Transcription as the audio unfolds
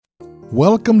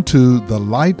Welcome to The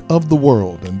Light of the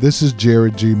World, and this is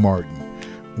Jerry G. Martin.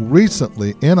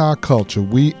 Recently, in our culture,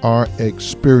 we are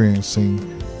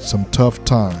experiencing some tough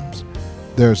times.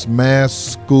 There's mass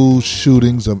school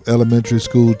shootings of elementary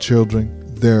school children.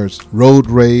 There's road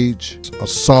rage,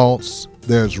 assaults,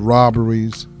 there's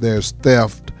robberies, there's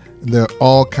theft, and there are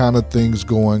all kinds of things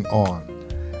going on.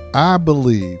 I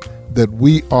believe that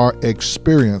we are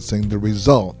experiencing the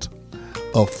result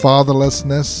of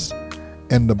fatherlessness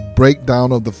and the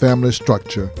breakdown of the family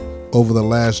structure over the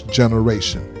last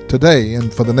generation. Today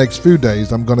and for the next few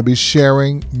days, I'm going to be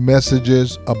sharing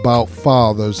messages about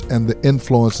fathers and the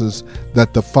influences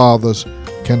that the fathers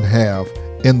can have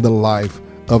in the life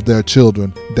of their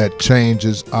children that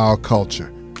changes our culture.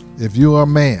 If you are a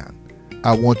man,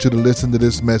 I want you to listen to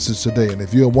this message today. And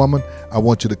if you're a woman, I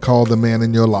want you to call the man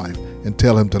in your life and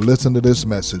tell him to listen to this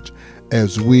message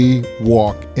as we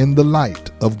walk in the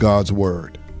light of God's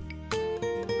Word.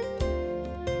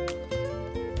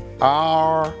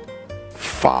 Our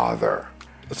Father.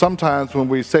 Sometimes when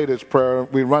we say this prayer,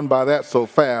 we run by that so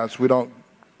fast, we don't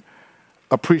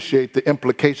appreciate the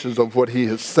implications of what he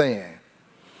is saying.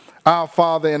 Our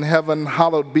Father in heaven,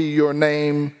 hallowed be your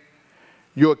name.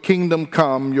 Your kingdom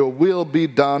come, your will be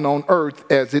done on earth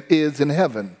as it is in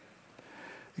heaven.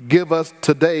 Give us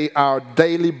today our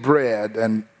daily bread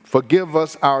and forgive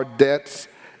us our debts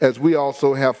as we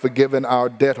also have forgiven our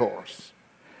debtors.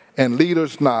 And lead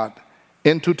us not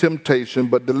into temptation,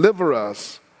 but deliver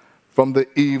us from the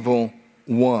evil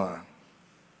one.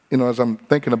 You know, as I'm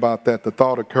thinking about that, the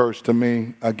thought occurs to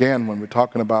me again when we're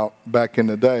talking about back in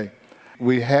the day.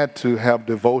 We had to have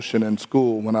devotion in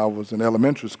school when I was in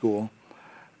elementary school.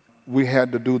 We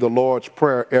had to do the Lord's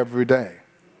Prayer every day.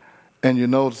 And you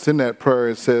notice in that prayer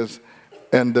it says,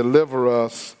 and deliver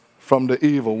us from the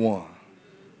evil one.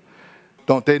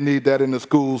 Don't they need that in the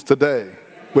schools today?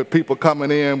 With people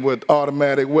coming in with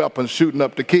automatic weapons shooting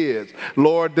up the kids.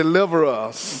 Lord, deliver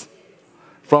us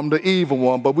from the evil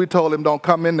one. But we told him don't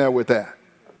come in there with that.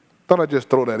 Thought I'd just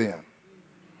throw that in.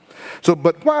 So,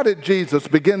 but why did Jesus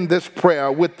begin this prayer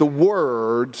with the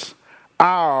words,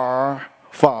 our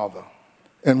Father?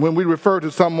 And when we refer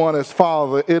to someone as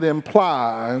Father, it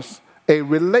implies a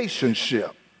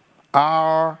relationship.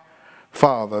 Our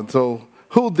Father. So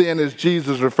who then is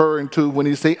Jesus referring to when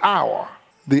he say our?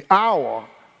 The our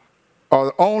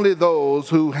are only those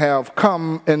who have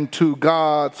come into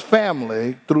God's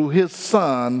family through his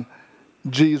Son,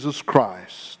 Jesus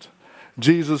Christ.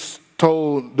 Jesus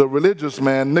told the religious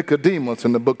man Nicodemus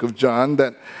in the book of John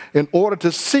that in order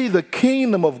to see the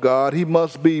kingdom of God, he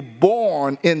must be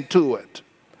born into it.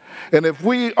 And if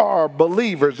we are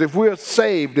believers, if we're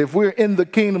saved, if we're in the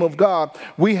kingdom of God,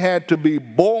 we had to be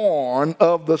born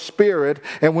of the Spirit.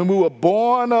 And when we were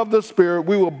born of the Spirit,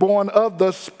 we were born of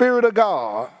the Spirit of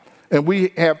God. And we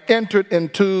have entered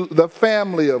into the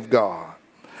family of God.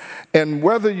 And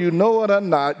whether you know it or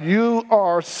not, you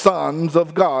are sons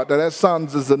of God. Now that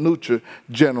sons is a neutral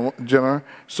gender,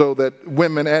 so that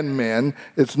women and men,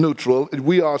 it's neutral.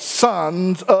 We are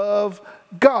sons of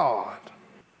God.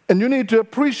 And you need to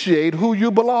appreciate who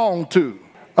you belong to.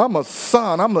 I'm a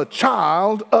son, I'm a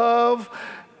child of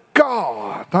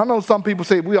God. I know some people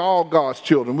say we are all God's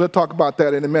children. We'll talk about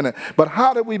that in a minute. But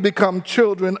how do we become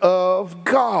children of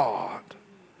God?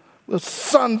 We're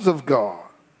sons of God.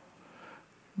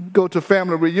 Go to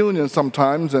family reunions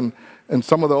sometimes, and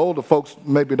some of the older folks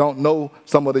maybe don't know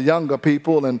some of the younger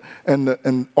people, and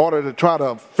in order to try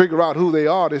to figure out who they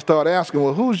are, they start asking,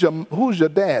 well, who's your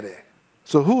daddy?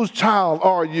 So whose child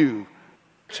are you?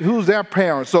 Who's their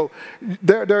parent? So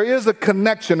there is a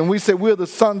connection, and we say we're the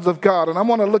sons of God. And I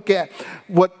want to look at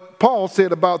what Paul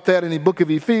said about that in the book of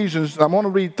Ephesians. I want to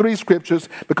read 3 scriptures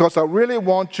because I really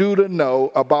want you to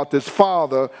know about this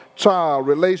father-child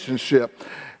relationship.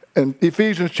 In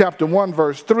Ephesians chapter 1,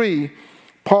 verse 3,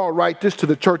 Paul writes this to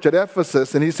the church at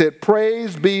Ephesus, and he said,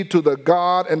 praise be to the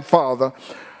God and Father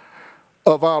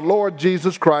of our Lord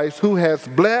Jesus Christ, who has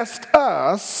blessed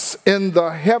us in the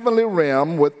heavenly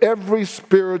realm with every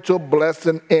spiritual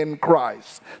blessing in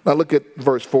Christ. Now look at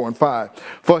verse 4 and 5.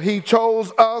 For he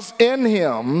chose us in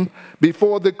him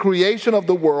before the creation of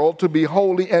the world to be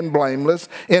holy and blameless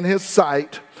in his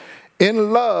sight.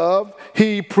 In love,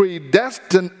 he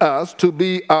predestined us to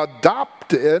be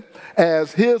adopted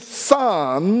as his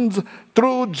sons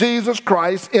through Jesus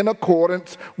Christ in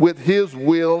accordance with his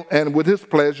will and with his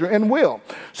pleasure and will.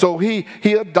 So he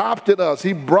adopted us.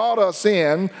 He brought us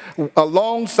in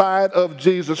alongside of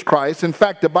Jesus Christ. In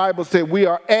fact, the Bible said we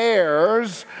are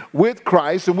heirs with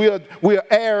Christ, and we are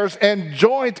heirs and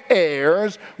joint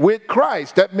heirs with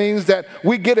Christ. That means that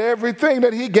we get everything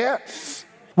that he gets.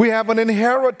 We have an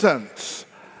inheritance.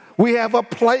 We have a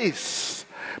place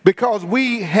because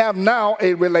we have now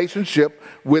a relationship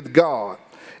with God.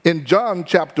 In John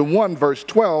chapter 1, verse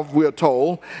 12, we are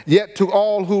told, "Yet to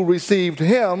all who received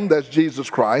him," that's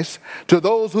Jesus Christ, "to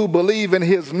those who believe in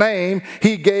his name,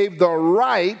 he gave the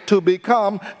right to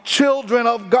become children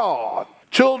of God."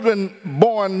 Children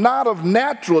born not of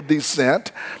natural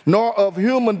descent, nor of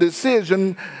human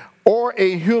decision or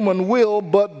a human will,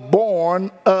 but born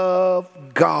of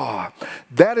God.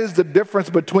 That is the difference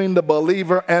between the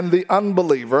believer and the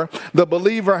unbeliever. The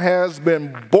believer has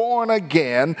been born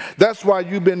again. That's why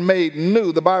you've been made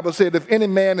new. The Bible said if any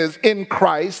man is in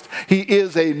Christ, he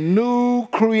is a new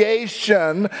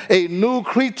creation, a new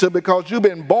creature, because you've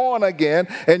been born again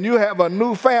and you have a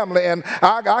new family. And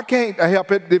I can't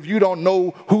help it if you don't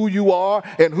know who you are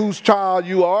and whose child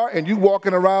you are and you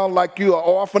walking around like you are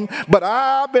orphan. But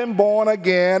I've been born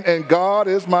again and God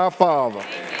is my Father.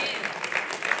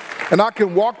 And I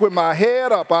can walk with my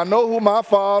head up. I know who my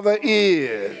Father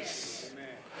is.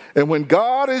 And when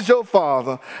God is your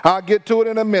Father, I'll get to it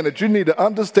in a minute. You need to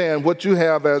understand what you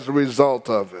have as a result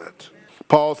of it.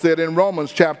 Paul said in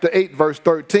Romans chapter 8, verse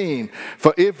 13,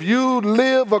 "For if you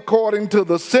live according to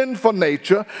the sinful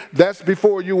nature," that's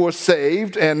before you were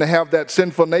saved and have that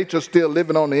sinful nature still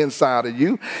living on the inside of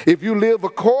you. "If you live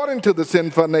according to the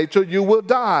sinful nature, you will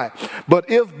die. But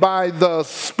if by the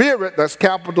Spirit," that's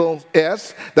capital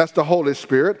S, that's the Holy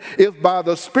Spirit, "if by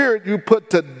the Spirit you put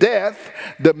to death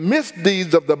the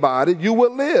misdeeds of the body, you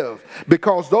will live.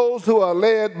 Because those who are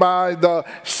led by the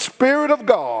Spirit of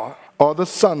God are the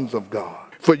sons of God.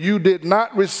 For you did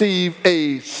not receive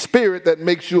a spirit that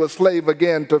makes you a slave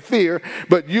again to fear,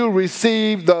 but you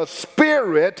received the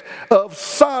spirit of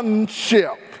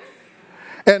sonship.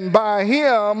 And by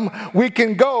him, we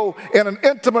can go in an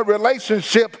intimate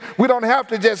relationship. We don't have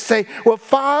to just say, well,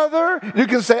 Father. You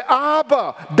can say,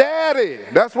 Abba, Daddy.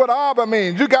 That's what Abba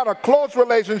means. You got a close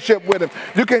relationship with him.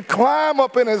 You can climb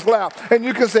up in his lap and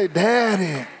you can say,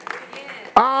 Daddy,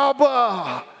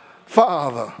 Abba,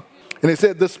 Father. And he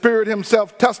said, the Spirit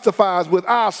himself testifies with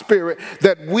our spirit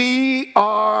that we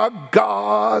are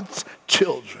God's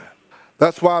children.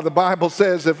 That's why the Bible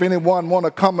says if anyone want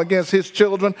to come against his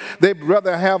children, they'd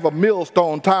rather have a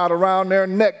millstone tied around their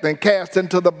neck than cast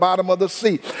into the bottom of the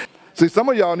sea. See, some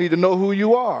of y'all need to know who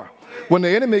you are. When the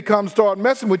enemy comes start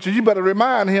messing with you, you better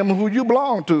remind him who you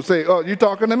belong to. Say, oh, you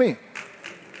talking to me?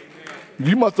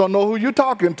 You must don't know who you're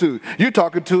talking to. You're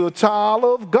talking to a child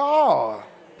of God.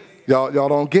 Y'all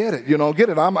don't get it. You don't get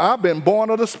it. I've been born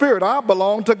of the Spirit. I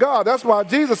belong to God. That's why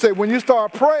Jesus said, when you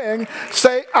start praying,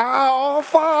 say, Our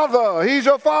Father. He's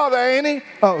your Father, ain't he?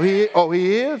 He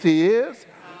is? He is?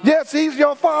 Yes, he's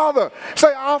your Father.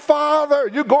 Say, Our Father.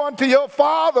 You're going to your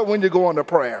Father when you go into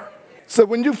prayer. So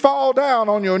when you fall down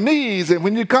on your knees and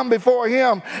when you come before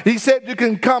him, he said you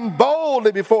can come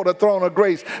boldly before the throne of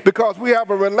grace because we have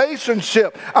a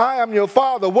relationship. I am your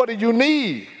Father. What do you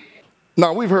need?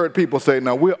 Now, we've heard people say,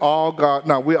 we're all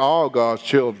God's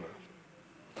children.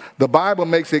 The Bible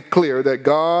makes it clear that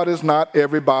God is not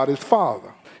everybody's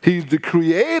father. He's the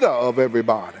creator of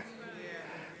everybody.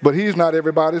 But he's not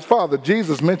everybody's father.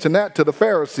 Jesus mentioned that to the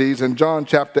Pharisees in John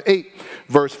chapter 8,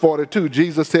 verse 42.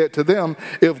 Jesus said to them,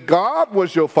 if God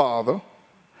was your father,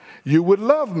 you would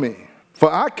love me.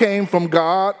 For I came from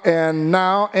God and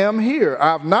now am here.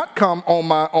 I've not come on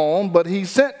my own, but he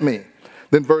sent me.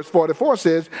 Then verse 44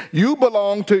 says, you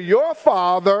belong to your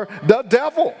father, the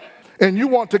devil, and you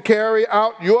want to carry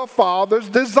out your father's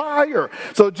desire.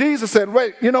 So Jesus said,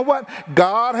 wait, you know what?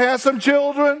 God has some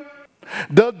children.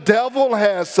 The devil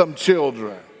has some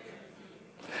children.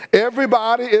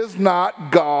 Everybody is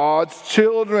not God's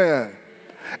children.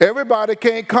 Everybody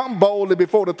can't come boldly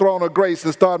before the throne of grace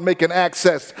and start making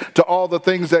access to all the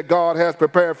things that God has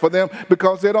prepared for them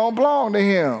because they don't belong to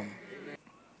him.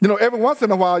 You know, every once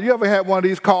in a while, you ever had one of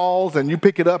these calls and you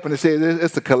pick it up and it says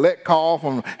it's a collect call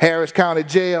from Harris County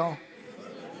Jail?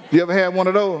 You ever had one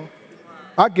of those?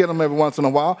 I get them every once in a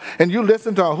while. And you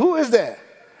listen to them. Who is that?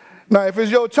 Now, if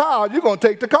it's your child, you're going to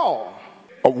take the call.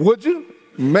 Or would you?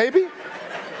 Maybe.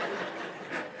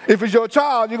 If it's your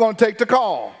child, you're going to take the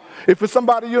call. If it's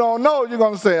somebody you don't know, you're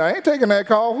going to say, I ain't taking that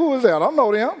call. Who is that? I don't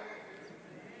know them.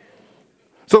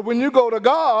 So when you go to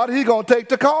God, he's going to take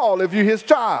the call if you're his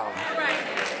child.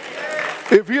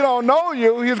 If he don't know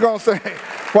you, he's going to say,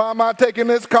 why am I taking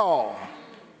this call?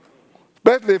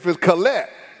 Especially if it's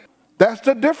collect. That's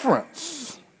the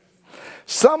difference.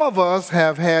 Some of us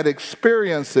have had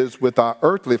experiences with our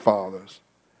earthly fathers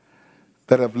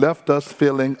that have left us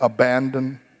feeling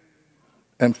abandoned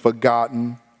and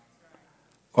forgotten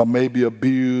or maybe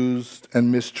abused and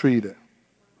mistreated.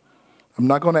 I'm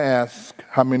not going to ask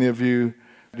how many of you,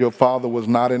 your father was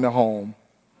not in the home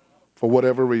for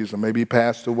whatever reason. Maybe he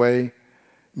passed away,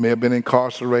 may have been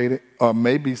incarcerated, or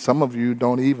maybe some of you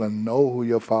don't even know who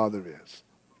your father is.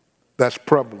 That's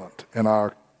prevalent in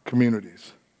our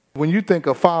communities. When you think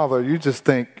of father, you just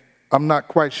think, I'm not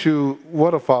quite sure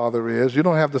what a father is. You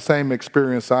don't have the same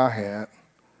experience I had.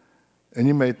 And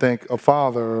you may think a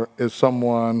father is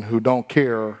someone who don't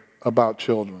care about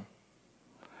children.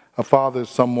 A father is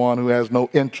someone who has no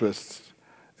interest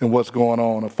in what's going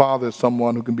on. A father is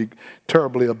someone who can be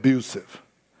terribly abusive.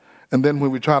 And then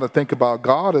when we try to think about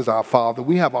God as our father,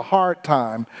 we have a hard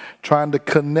time trying to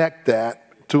connect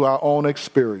that to our own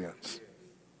experience.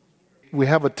 We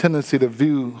have a tendency to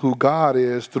view who God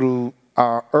is through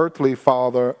our earthly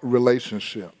father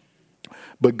relationship.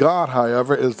 But God,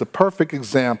 however, is the perfect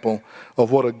example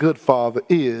of what a good father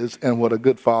is and what a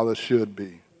good father should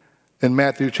be. In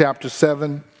Matthew chapter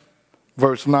 7,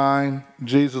 verse 9,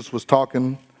 Jesus was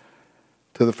talking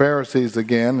to the Pharisees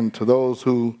again and to those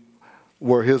who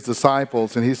were his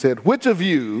disciples. And he said, which of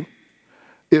you,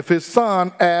 if his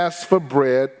son asks for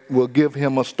bread, will give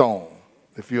him a stone,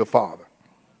 if you're a father?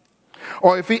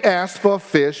 Or if he asks for a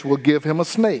fish, will give him a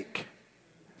snake?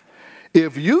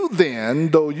 If you then,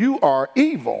 though you are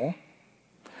evil,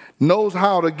 knows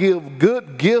how to give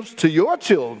good gifts to your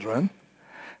children,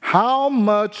 how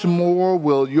much more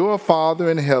will your Father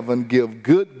in heaven give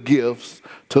good gifts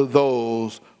to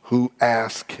those who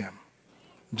ask him?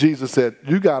 Jesus said,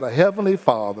 you got a heavenly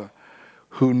Father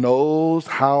who knows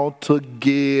how to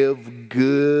give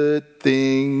good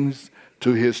things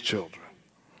to his children.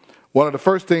 One of the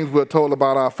first things we're told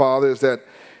about our Father is that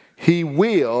he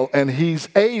will and he's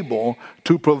able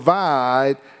to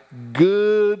provide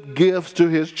good gifts to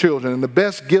his children. And the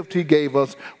best gift he gave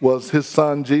us was his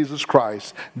son, Jesus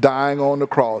Christ, dying on the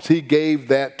cross. He gave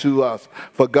that to us.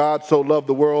 For God so loved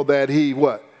the world that he,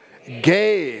 what?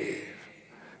 Gave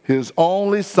his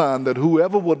only son, that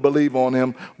whoever would believe on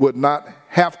him would not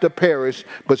have to perish,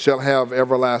 but shall have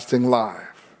everlasting life.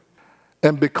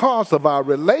 And because of our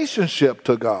relationship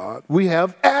to God, we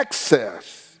have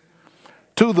access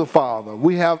to the Father.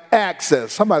 We have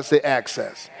access. Somebody say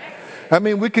access. I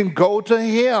mean, we can go to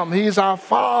him. He's our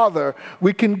Father.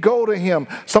 We can go to him.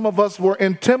 Some of us were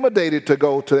intimidated to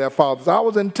go to their fathers. I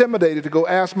was intimidated to go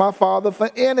ask my father for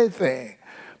anything.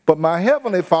 But my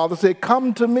heavenly Father said,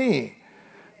 come to me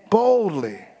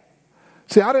boldly.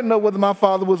 See, I didn't know whether my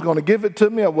father was going to give it to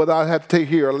me or whether I had to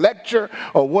hear a lecture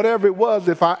or whatever it was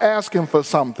if I asked him for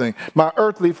something. My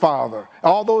earthly father,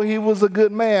 although he was a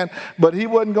good man, but he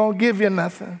wasn't going to give you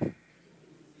nothing.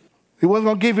 He wasn't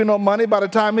going to give you no money. By the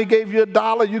time he gave you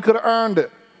 $1, you could have earned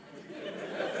it.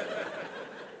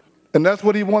 And that's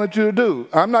what he wanted you to do.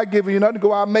 I'm not giving you nothing.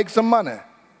 Go out and make some money.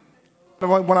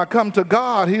 When I come to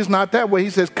God, he's not that way. He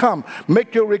says, come,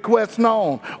 make your request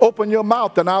known. Open your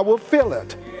mouth and I will fill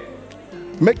it.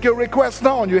 Make your request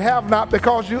known. You have not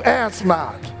because you ask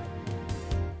not.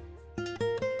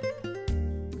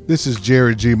 This is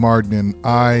Jerry G. Martin, and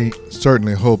I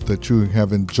certainly hope that you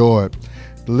have enjoyed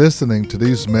listening to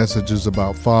these messages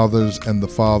about fathers and the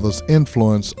father's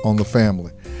influence on the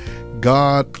family.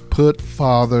 God put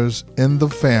fathers in the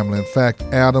family. In fact,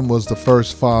 Adam was the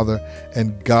first father,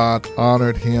 and God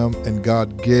honored him, and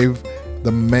God gave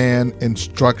the man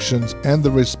instructions and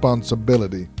the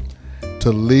responsibility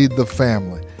to lead the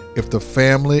family. If the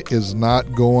family is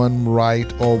not going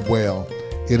right or well,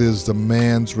 it is the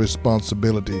man's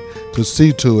responsibility to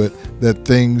see to it that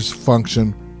things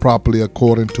function properly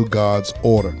according to God's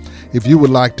order. If you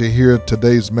would like to hear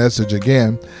today's message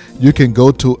again, you can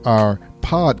go to our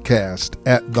podcast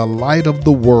at The Light of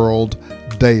the World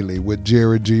Daily with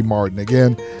Jerry G. Martin.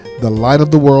 Again, The Light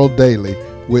of the World Daily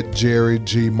with Jerry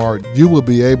G. Martin. You will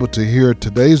be able to hear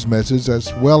today's message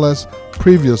as well as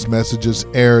previous messages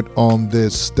aired on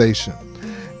this station.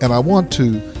 And I want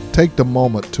to take the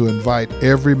moment to invite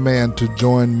every man to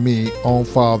join me on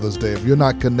Father's Day. If you're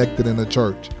not connected in a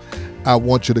church, I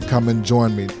want you to come and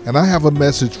join me. And I have a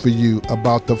message for you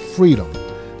about the freedom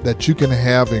that you can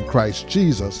have in Christ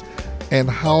Jesus and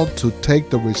how to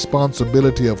take the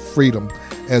responsibility of freedom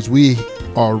as we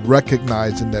are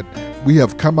recognizing that we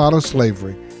have come out of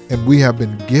slavery and we have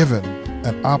been given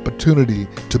an opportunity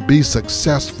to be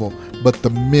successful, but the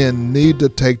men need to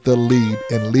take the lead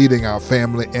in leading our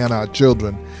family and our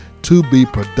children to be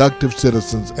productive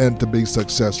citizens and to be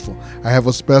successful. I have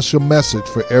a special message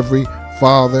for every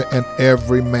father and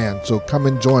every man, so come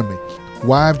and join me.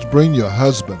 Wives, bring your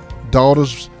husband.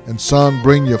 Daughters and sons,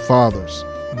 bring your fathers.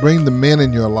 Bring the men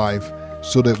in your life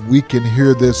so that we can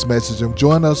hear this message. And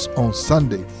join us on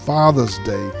Sunday, Father's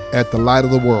Day, at the Light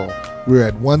of the World. We're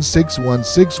at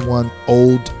 16161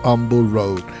 Old Humble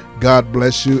Road. God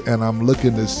bless you, and I'm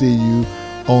looking to see you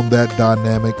on that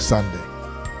dynamic Sunday.